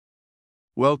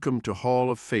Welcome to Hall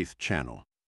of Faith channel.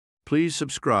 Please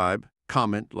subscribe,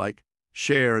 comment, like,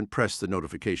 share, and press the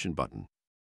notification button.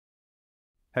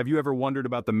 Have you ever wondered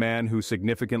about the man who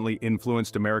significantly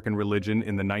influenced American religion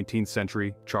in the 19th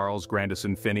century, Charles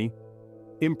Grandison Finney?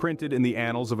 Imprinted in the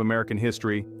annals of American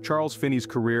history, Charles Finney's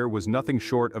career was nothing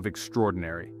short of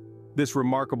extraordinary. This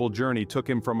remarkable journey took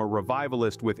him from a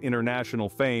revivalist with international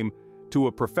fame to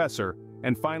a professor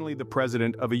and finally the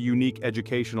president of a unique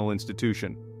educational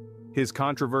institution. His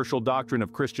controversial doctrine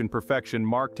of Christian perfection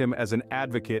marked him as an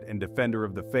advocate and defender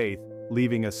of the faith,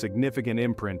 leaving a significant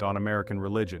imprint on American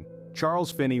religion.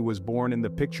 Charles Finney was born in the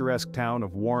picturesque town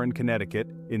of Warren, Connecticut,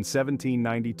 in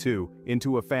 1792,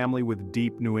 into a family with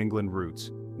deep New England roots.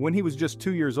 When he was just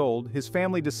 2 years old, his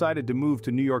family decided to move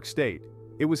to New York State.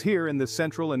 It was here in the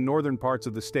central and northern parts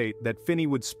of the state that Finney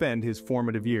would spend his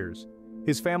formative years.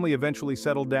 His family eventually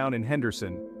settled down in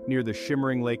Henderson, near the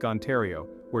shimmering Lake Ontario,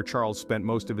 where Charles spent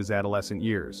most of his adolescent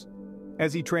years.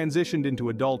 As he transitioned into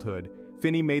adulthood,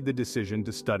 Finney made the decision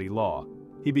to study law.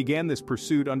 He began this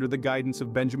pursuit under the guidance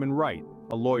of Benjamin Wright,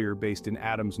 a lawyer based in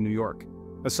Adams, New York.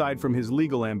 Aside from his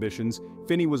legal ambitions,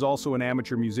 Finney was also an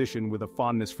amateur musician with a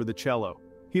fondness for the cello.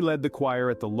 He led the choir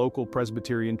at the local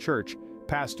Presbyterian church,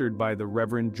 pastored by the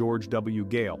Reverend George W.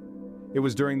 Gale. It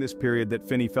was during this period that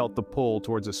Finney felt the pull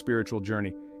towards a spiritual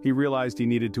journey. He realized he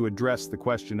needed to address the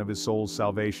question of his soul's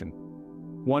salvation.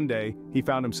 One day, he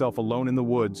found himself alone in the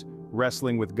woods,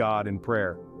 wrestling with God in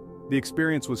prayer. The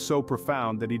experience was so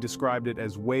profound that he described it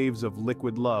as waves of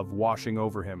liquid love washing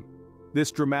over him.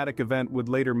 This dramatic event would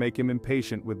later make him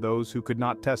impatient with those who could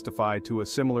not testify to a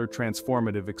similar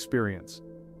transformative experience.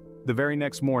 The very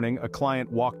next morning, a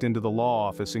client walked into the law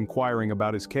office inquiring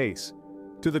about his case.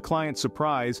 To the client's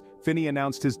surprise, Finney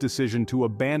announced his decision to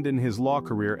abandon his law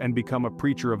career and become a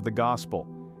preacher of the gospel.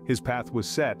 His path was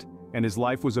set, and his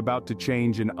life was about to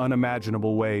change in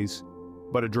unimaginable ways.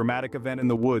 But a dramatic event in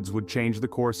the woods would change the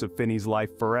course of Finney's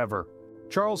life forever.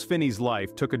 Charles Finney's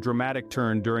life took a dramatic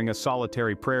turn during a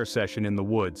solitary prayer session in the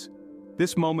woods.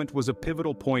 This moment was a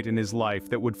pivotal point in his life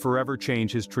that would forever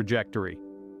change his trajectory.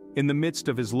 In the midst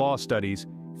of his law studies,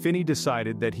 Finney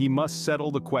decided that he must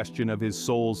settle the question of his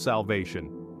soul's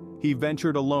salvation. He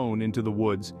ventured alone into the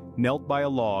woods, knelt by a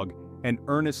log, and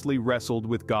earnestly wrestled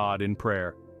with God in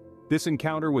prayer. This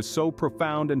encounter was so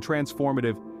profound and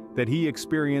transformative that he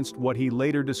experienced what he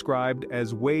later described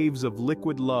as waves of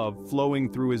liquid love flowing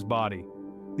through his body.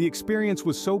 The experience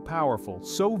was so powerful,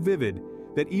 so vivid,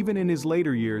 that even in his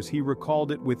later years he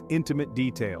recalled it with intimate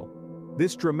detail.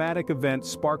 This dramatic event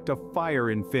sparked a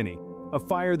fire in Finney, a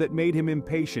fire that made him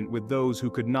impatient with those who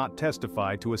could not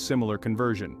testify to a similar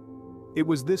conversion. It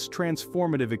was this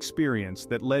transformative experience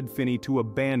that led Finney to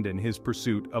abandon his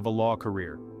pursuit of a law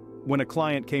career. When a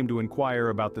client came to inquire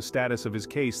about the status of his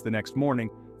case the next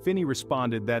morning, Finney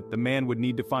responded that the man would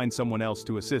need to find someone else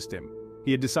to assist him.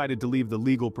 He had decided to leave the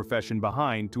legal profession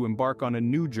behind to embark on a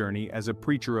new journey as a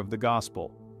preacher of the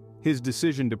gospel. His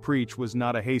decision to preach was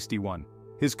not a hasty one.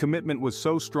 His commitment was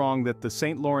so strong that the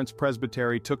St. Lawrence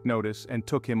Presbytery took notice and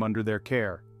took him under their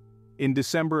care. In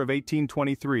December of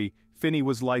 1823, Finney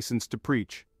was licensed to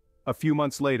preach. A few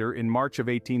months later, in March of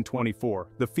 1824,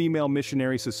 the Female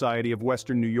Missionary Society of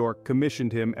Western New York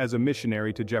commissioned him as a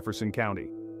missionary to Jefferson County.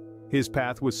 His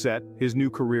path was set, his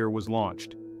new career was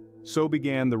launched. So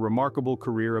began the remarkable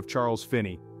career of Charles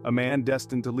Finney, a man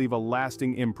destined to leave a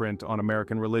lasting imprint on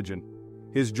American religion.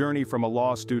 His journey from a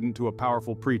law student to a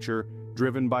powerful preacher,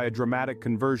 driven by a dramatic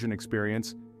conversion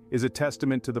experience, is a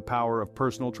testament to the power of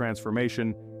personal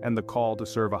transformation and the call to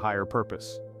serve a higher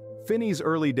purpose. Finney's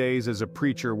early days as a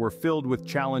preacher were filled with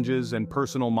challenges and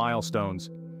personal milestones.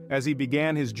 As he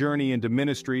began his journey into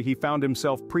ministry, he found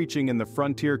himself preaching in the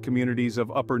frontier communities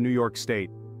of Upper New York State.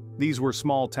 These were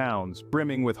small towns,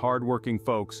 brimming with hard-working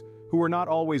folks, who were not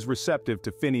always receptive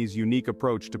to Finney's unique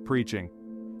approach to preaching.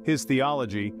 His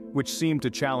theology, which seemed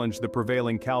to challenge the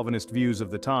prevailing Calvinist views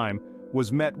of the time,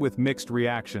 was met with mixed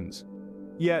reactions.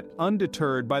 Yet,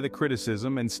 undeterred by the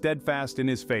criticism and steadfast in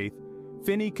his faith,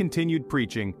 Finney continued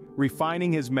preaching,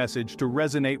 refining his message to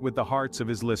resonate with the hearts of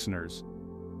his listeners.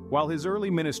 While his early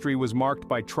ministry was marked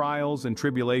by trials and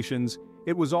tribulations,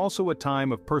 it was also a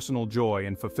time of personal joy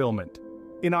and fulfillment.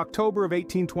 In October of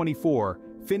 1824,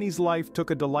 Finney's life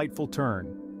took a delightful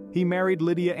turn. He married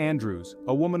Lydia Andrews,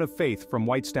 a woman of faith from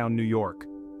Whitestown, New York.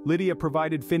 Lydia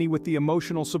provided Finney with the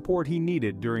emotional support he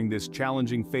needed during this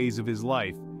challenging phase of his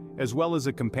life, as well as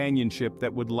a companionship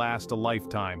that would last a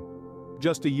lifetime.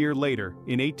 Just a year later,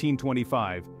 in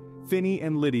 1825, Finney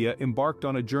and Lydia embarked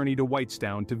on a journey to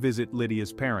Whitestown to visit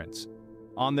Lydia's parents.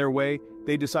 On their way,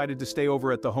 they decided to stay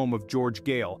over at the home of George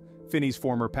Gale, Finney's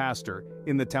former pastor,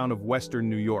 in the town of Western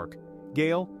New York.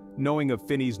 Gale, knowing of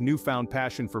Finney's newfound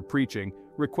passion for preaching,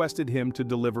 requested him to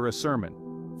deliver a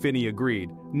sermon. Finney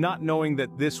agreed, not knowing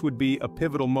that this would be a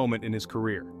pivotal moment in his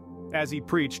career. As he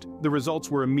preached, the results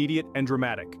were immediate and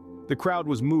dramatic. The crowd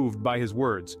was moved by his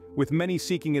words, with many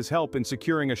seeking his help in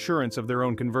securing assurance of their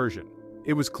own conversion.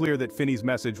 It was clear that Finney's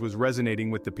message was resonating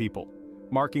with the people,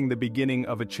 marking the beginning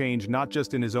of a change not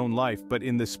just in his own life but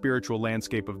in the spiritual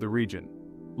landscape of the region.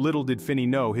 Little did Finney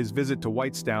know his visit to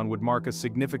Whitestown would mark a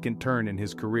significant turn in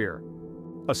his career.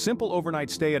 A simple overnight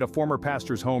stay at a former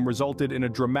pastor's home resulted in a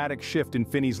dramatic shift in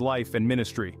Finney's life and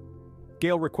ministry.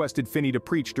 Gail requested Finney to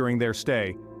preach during their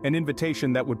stay, an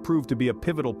invitation that would prove to be a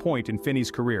pivotal point in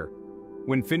Finney's career.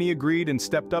 When Finney agreed and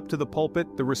stepped up to the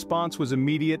pulpit, the response was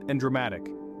immediate and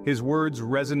dramatic. His words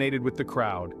resonated with the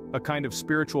crowd, a kind of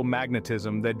spiritual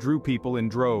magnetism that drew people in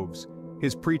droves.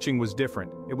 His preaching was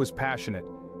different, it was passionate,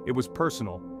 it was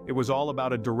personal, it was all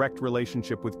about a direct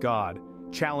relationship with God,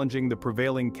 challenging the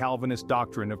prevailing Calvinist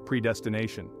doctrine of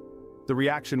predestination. The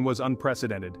reaction was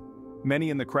unprecedented. Many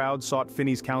in the crowd sought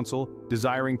Finney's counsel,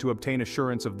 desiring to obtain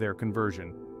assurance of their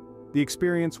conversion. The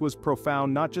experience was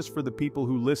profound not just for the people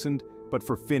who listened, but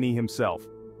for Finney himself.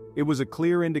 It was a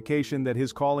clear indication that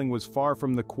his calling was far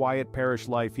from the quiet parish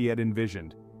life he had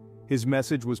envisioned. His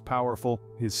message was powerful,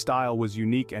 his style was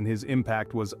unique, and his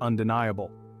impact was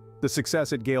undeniable. The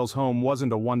success at Gail's home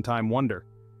wasn't a one-time wonder.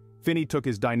 Finney took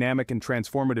his dynamic and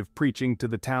transformative preaching to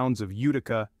the towns of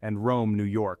Utica and Rome, New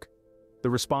York. The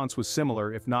response was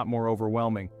similar, if not more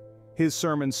overwhelming. His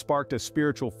sermons sparked a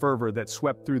spiritual fervor that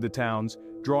swept through the towns,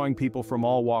 drawing people from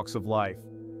all walks of life.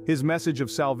 His message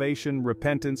of salvation,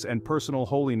 repentance, and personal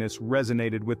holiness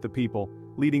resonated with the people,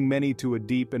 leading many to a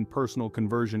deep and personal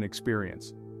conversion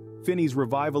experience. Finney's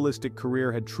revivalistic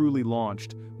career had truly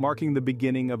launched, marking the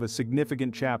beginning of a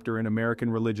significant chapter in American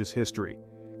religious history.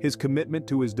 His commitment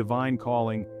to his divine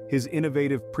calling, his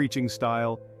innovative preaching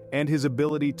style, and his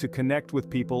ability to connect with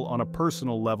people on a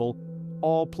personal level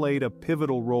all played a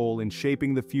pivotal role in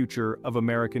shaping the future of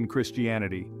American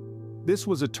Christianity. This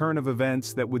was a turn of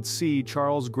events that would see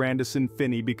Charles Grandison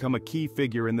Finney become a key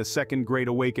figure in the Second Great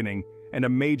Awakening and a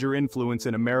major influence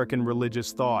in American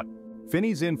religious thought.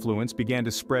 Finney's influence began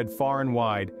to spread far and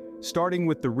wide, starting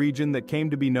with the region that came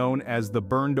to be known as the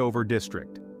Burned-Over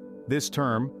District. This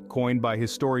term, coined by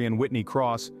historian Whitney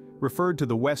Cross, referred to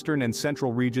the western and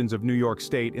central regions of New York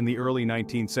State in the early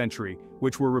 19th century,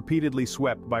 which were repeatedly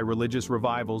swept by religious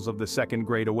revivals of the Second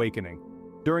Great Awakening.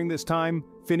 During this time,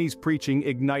 Finney's preaching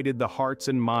ignited the hearts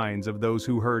and minds of those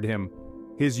who heard him.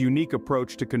 His unique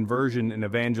approach to conversion and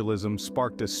evangelism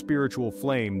sparked a spiritual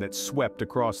flame that swept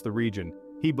across the region.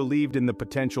 He believed in the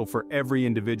potential for every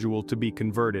individual to be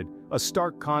converted, a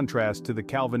stark contrast to the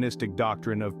Calvinistic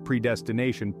doctrine of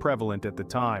predestination prevalent at the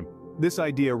time. This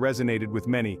idea resonated with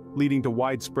many, leading to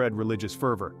widespread religious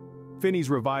fervor. Finney's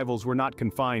revivals were not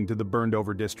confined to the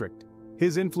Burned-Over District.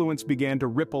 His influence began to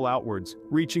ripple outwards,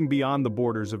 reaching beyond the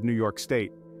borders of New York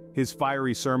State. His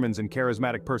fiery sermons and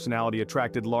charismatic personality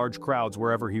attracted large crowds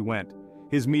wherever he went.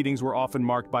 His meetings were often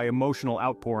marked by emotional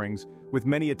outpourings, with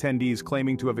many attendees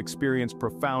claiming to have experienced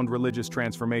profound religious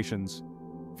transformations.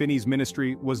 Finney's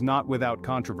ministry was not without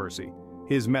controversy.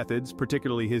 His methods,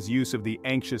 particularly his use of the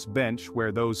anxious bench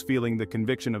where those feeling the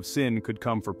conviction of sin could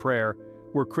come for prayer,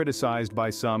 were criticized by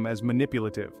some as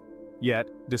manipulative. Yet,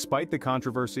 despite the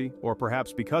controversy, or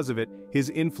perhaps because of it, his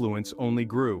influence only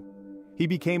grew. He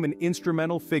became an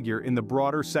instrumental figure in the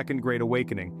broader Second Great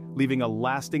Awakening, leaving a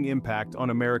lasting impact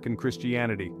on American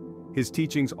Christianity. His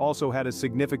teachings also had a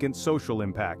significant social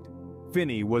impact.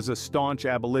 Finney was a staunch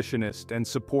abolitionist and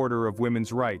supporter of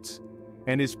women's rights,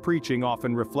 and his preaching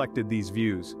often reflected these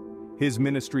views. His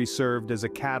ministry served as a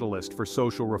catalyst for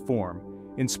social reform,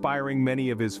 inspiring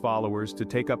many of his followers to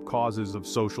take up causes of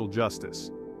social justice.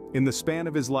 In the span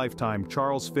of his lifetime,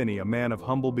 Charles Finney, a man of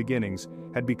humble beginnings,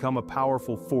 had become a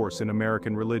powerful force in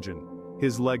American religion.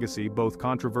 His legacy, both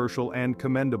controversial and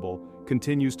commendable,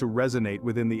 continues to resonate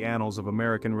within the annals of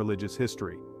American religious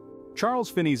history. Charles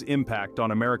Finney's impact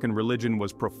on American religion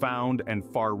was profound and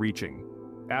far-reaching.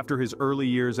 After his early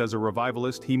years as a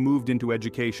revivalist, he moved into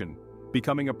education,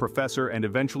 becoming a professor and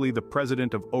eventually the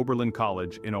president of Oberlin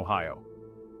College in Ohio.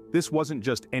 This wasn't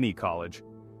just any college,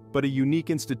 but a unique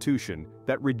institution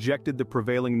that rejected the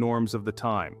prevailing norms of the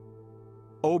time.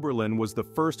 Oberlin was the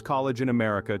first college in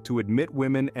America to admit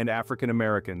women and African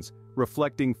Americans,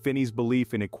 reflecting Finney's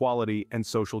belief in equality and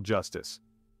social justice.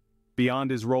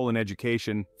 Beyond his role in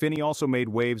education, Finney also made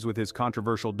waves with his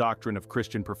controversial doctrine of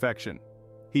Christian perfection.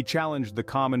 He challenged the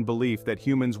common belief that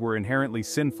humans were inherently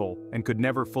sinful and could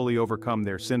never fully overcome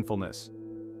their sinfulness.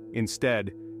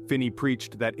 Instead, Finney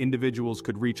preached that individuals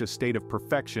could reach a state of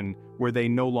perfection where they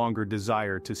no longer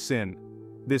desire to sin.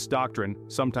 This doctrine,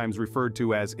 sometimes referred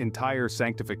to as entire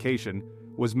sanctification,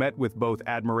 was met with both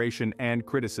admiration and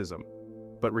criticism.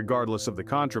 But regardless of the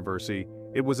controversy,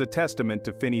 it was a testament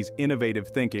to Finney's innovative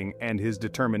thinking and his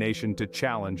determination to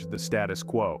challenge the status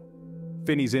quo.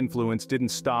 Finney's influence didn't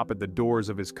stop at the doors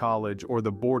of his college or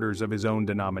the borders of his own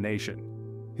denomination.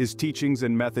 His teachings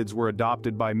and methods were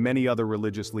adopted by many other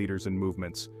religious leaders and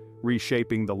movements,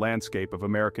 reshaping the landscape of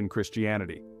American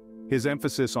Christianity. His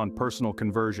emphasis on personal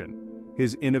conversion,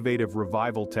 his innovative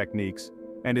revival techniques,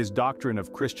 and his doctrine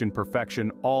of Christian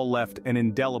perfection all left an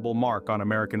indelible mark on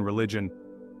American religion.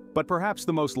 But perhaps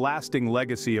the most lasting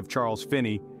legacy of Charles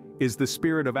Finney is the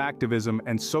spirit of activism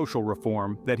and social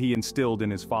reform that he instilled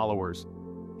in his followers.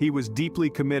 He was deeply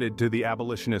committed to the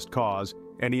abolitionist cause,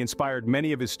 and he inspired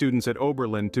many of his students at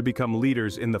Oberlin to become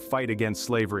leaders in the fight against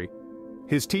slavery.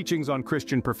 His teachings on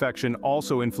Christian perfection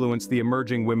also influenced the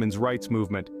emerging women's rights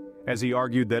movement, as he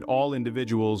argued that all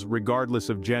individuals, regardless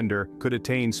of gender, could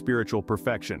attain spiritual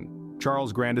perfection.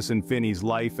 Charles Grandison Finney's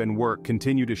life and work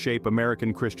continue to shape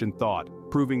American Christian thought,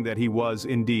 proving that he was,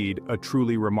 indeed, a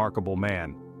truly remarkable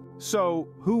man. So,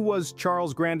 who was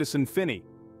Charles Grandison Finney?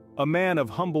 A man of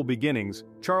humble beginnings,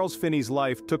 Charles Finney's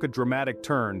life took a dramatic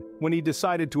turn when he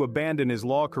decided to abandon his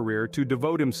law career to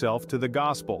devote himself to the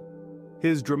gospel.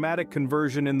 His dramatic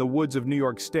conversion in the woods of New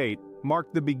York State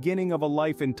marked the beginning of a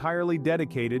life entirely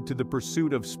dedicated to the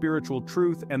pursuit of spiritual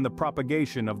truth and the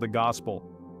propagation of the gospel.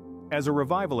 As a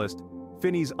revivalist,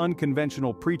 Finney's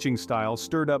unconventional preaching style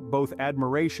stirred up both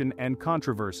admiration and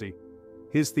controversy.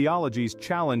 His theologies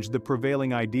challenged the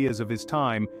prevailing ideas of his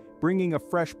time, bringing a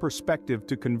fresh perspective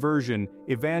to conversion,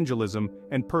 evangelism,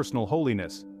 and personal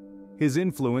holiness. His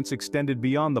influence extended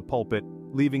beyond the pulpit,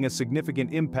 leaving a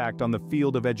significant impact on the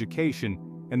field of education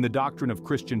and the doctrine of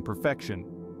Christian perfection.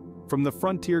 From the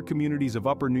frontier communities of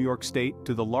Upper New York State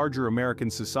to the larger American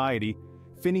society,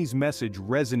 Finney's message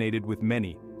resonated with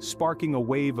many, sparking a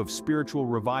wave of spiritual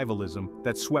revivalism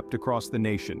that swept across the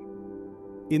nation.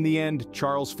 In the end,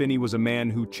 Charles Finney was a man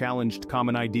who challenged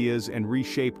common ideas and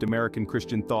reshaped American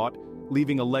Christian thought,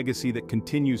 leaving a legacy that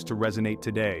continues to resonate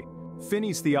today.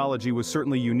 Finney's theology was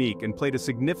certainly unique and played a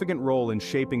significant role in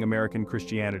shaping American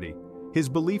Christianity. His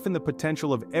belief in the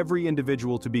potential of every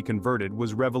individual to be converted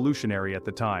was revolutionary at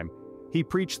the time. He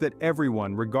preached that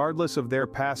everyone, regardless of their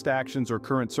past actions or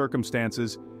current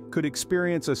circumstances, could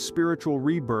experience a spiritual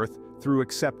rebirth through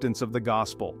acceptance of the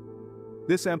gospel.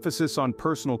 This emphasis on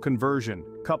personal conversion,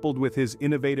 coupled with his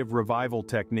innovative revival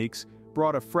techniques,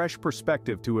 brought a fresh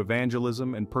perspective to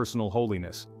evangelism and personal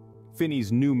holiness.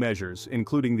 Finney's new measures,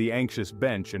 including the anxious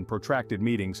bench and protracted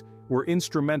meetings, were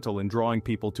instrumental in drawing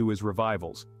people to his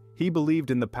revivals. He believed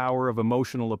in the power of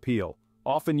emotional appeal,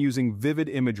 often using vivid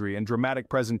imagery and dramatic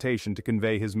presentation to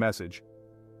convey his message.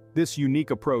 This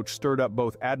unique approach stirred up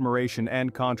both admiration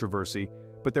and controversy,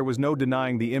 but there was no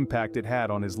denying the impact it had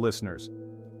on his listeners.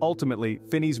 Ultimately,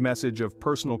 Finney's message of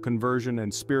personal conversion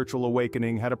and spiritual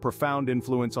awakening had a profound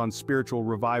influence on spiritual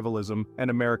revivalism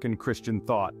and American Christian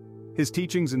thought. His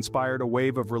teachings inspired a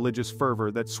wave of religious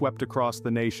fervor that swept across the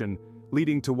nation,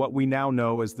 leading to what we now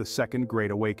know as the Second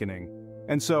Great Awakening.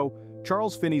 And so,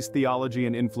 Charles Finney's theology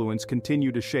and influence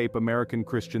continue to shape American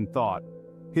Christian thought.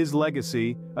 His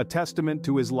legacy, a testament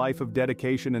to his life of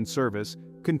dedication and service,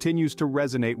 continues to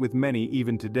resonate with many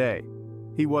even today.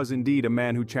 He was indeed a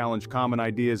man who challenged common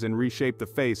ideas and reshaped the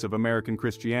face of American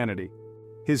Christianity.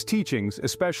 His teachings,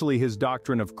 especially his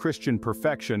doctrine of Christian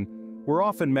perfection, were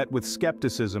often met with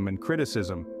skepticism and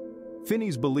criticism.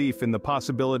 Finney's belief in the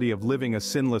possibility of living a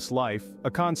sinless life,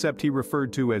 a concept he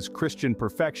referred to as Christian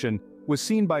perfection, was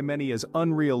seen by many as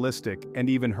unrealistic and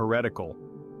even heretical.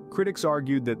 Critics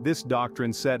argued that this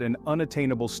doctrine set an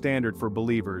unattainable standard for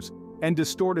believers and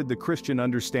distorted the Christian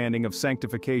understanding of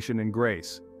sanctification and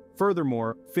grace.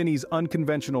 Furthermore, Finney's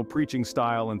unconventional preaching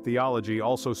style and theology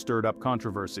also stirred up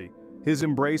controversy. His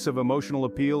embrace of emotional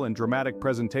appeal and dramatic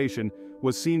presentation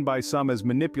was seen by some as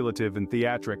manipulative and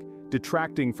theatric,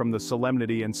 detracting from the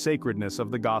solemnity and sacredness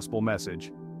of the gospel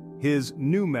message. His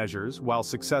new measures, while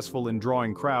successful in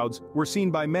drawing crowds, were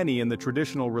seen by many in the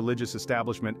traditional religious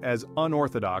establishment as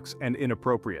unorthodox and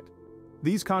inappropriate.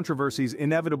 These controversies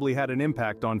inevitably had an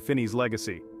impact on Finney's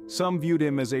legacy. Some viewed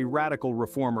him as a radical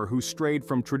reformer who strayed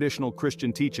from traditional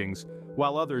Christian teachings,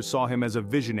 while others saw him as a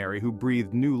visionary who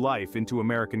breathed new life into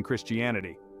American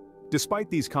Christianity.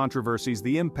 Despite these controversies,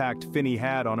 the impact Finney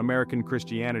had on American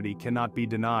Christianity cannot be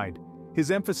denied. His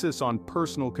emphasis on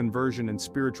personal conversion and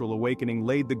spiritual awakening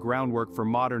laid the groundwork for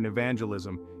modern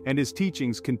evangelism, and his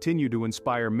teachings continue to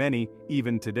inspire many,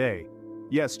 even today.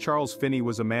 Yes, Charles Finney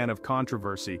was a man of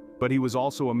controversy, but he was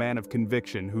also a man of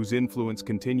conviction whose influence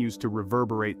continues to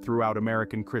reverberate throughout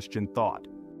American Christian thought.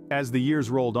 As the years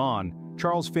rolled on,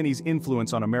 Charles Finney's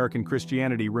influence on American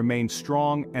Christianity remained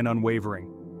strong and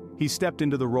unwavering. He stepped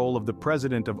into the role of the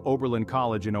president of Oberlin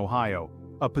College in Ohio,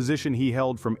 a position he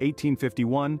held from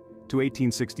 1851 to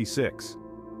 1866.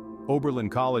 Oberlin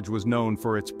College was known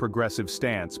for its progressive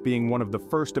stance, being one of the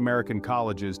first American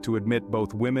colleges to admit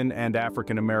both women and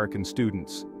African American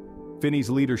students.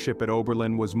 Finney's leadership at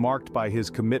Oberlin was marked by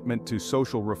his commitment to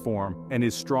social reform and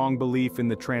his strong belief in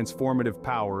the transformative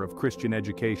power of Christian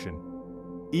education.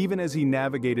 Even as he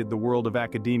navigated the world of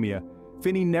academia,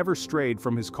 Finney never strayed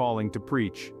from his calling to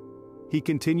preach. He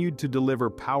continued to deliver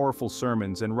powerful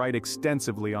sermons and write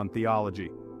extensively on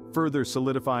theology, further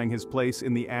solidifying his place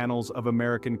in the annals of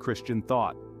American Christian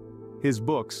thought. His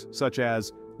books, such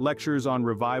as Lectures on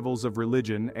Revivals of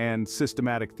Religion and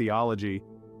Systematic Theology,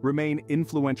 remain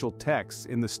influential texts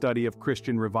in the study of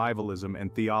Christian revivalism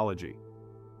and theology.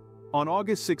 On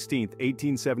August 16,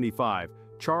 1875,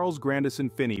 Charles Grandison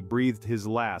Finney breathed his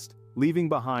last, leaving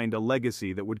behind a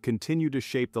legacy that would continue to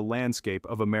shape the landscape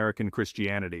of American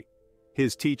Christianity.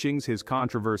 His teachings, his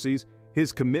controversies,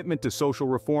 his commitment to social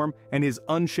reform, and his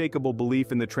unshakable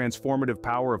belief in the transformative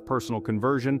power of personal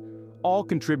conversion all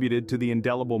contributed to the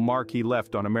indelible mark he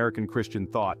left on American Christian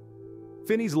thought.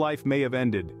 Finney's life may have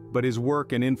ended, but his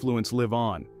work and influence live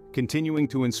on, continuing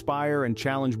to inspire and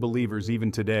challenge believers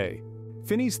even today.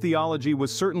 Finney's theology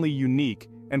was certainly unique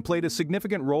and played a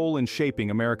significant role in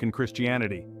shaping American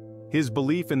Christianity. His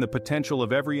belief in the potential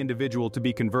of every individual to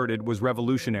be converted was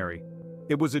revolutionary.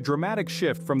 It was a dramatic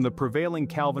shift from the prevailing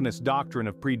Calvinist doctrine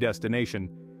of predestination,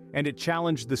 and it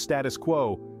challenged the status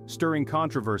quo, stirring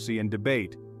controversy and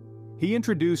debate. He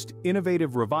introduced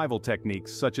innovative revival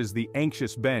techniques such as the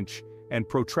anxious bench and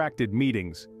protracted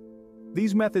meetings.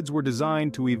 These methods were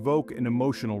designed to evoke an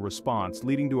emotional response,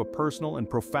 leading to a personal and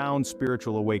profound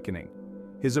spiritual awakening.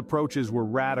 His approaches were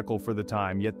radical for the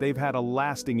time, yet they've had a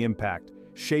lasting impact,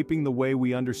 shaping the way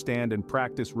we understand and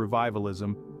practice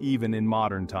revivalism even in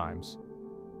modern times.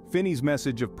 Finney's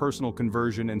message of personal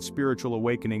conversion and spiritual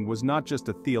awakening was not just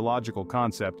a theological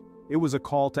concept, it was a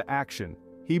call to action.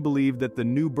 He believed that the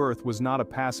new birth was not a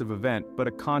passive event, but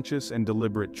a conscious and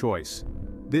deliberate choice.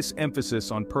 This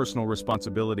emphasis on personal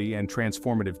responsibility and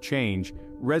transformative change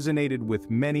resonated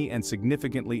with many and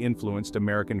significantly influenced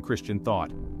American Christian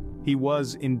thought. He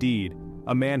was, indeed,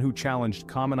 a man who challenged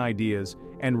common ideas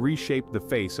and reshaped the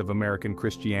face of American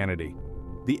Christianity.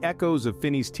 The echoes of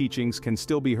Finney's teachings can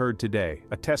still be heard today,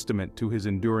 a testament to his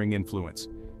enduring influence.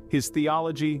 His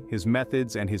theology, his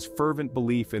methods, and his fervent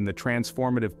belief in the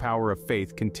transformative power of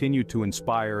faith continue to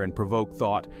inspire and provoke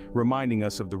thought, reminding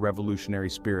us of the revolutionary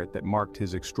spirit that marked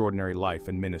his extraordinary life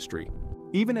and ministry.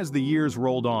 Even as the years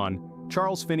rolled on,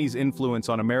 Charles Finney's influence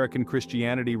on American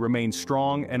Christianity remained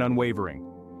strong and unwavering.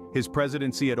 His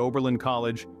presidency at Oberlin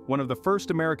College, one of the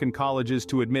first American colleges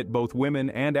to admit both women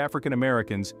and African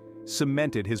Americans,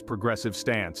 cemented his progressive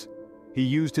stance. He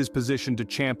used his position to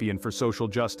champion for social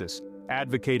justice,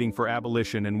 advocating for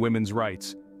abolition and women's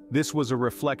rights. This was a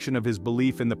reflection of his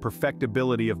belief in the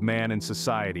perfectibility of man and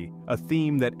society, a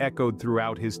theme that echoed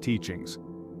throughout his teachings.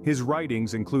 His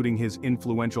writings, including his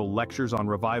influential Lectures on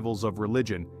Revivals of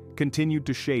Religion, continued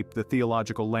to shape the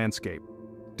theological landscape.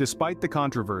 Despite the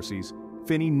controversies,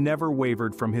 Finney never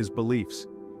wavered from his beliefs.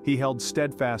 He held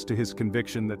steadfast to his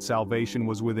conviction that salvation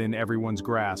was within everyone's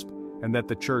grasp and that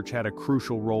the church had a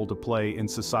crucial role to play in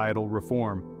societal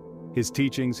reform. His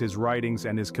teachings, his writings,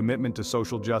 and his commitment to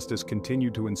social justice continue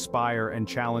to inspire and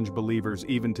challenge believers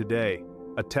even today,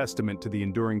 a testament to the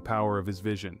enduring power of his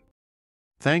vision.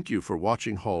 Thank you for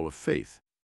watching Hall of Faith.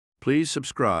 Please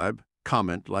subscribe,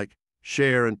 comment, like,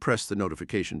 share, and press the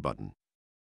notification button.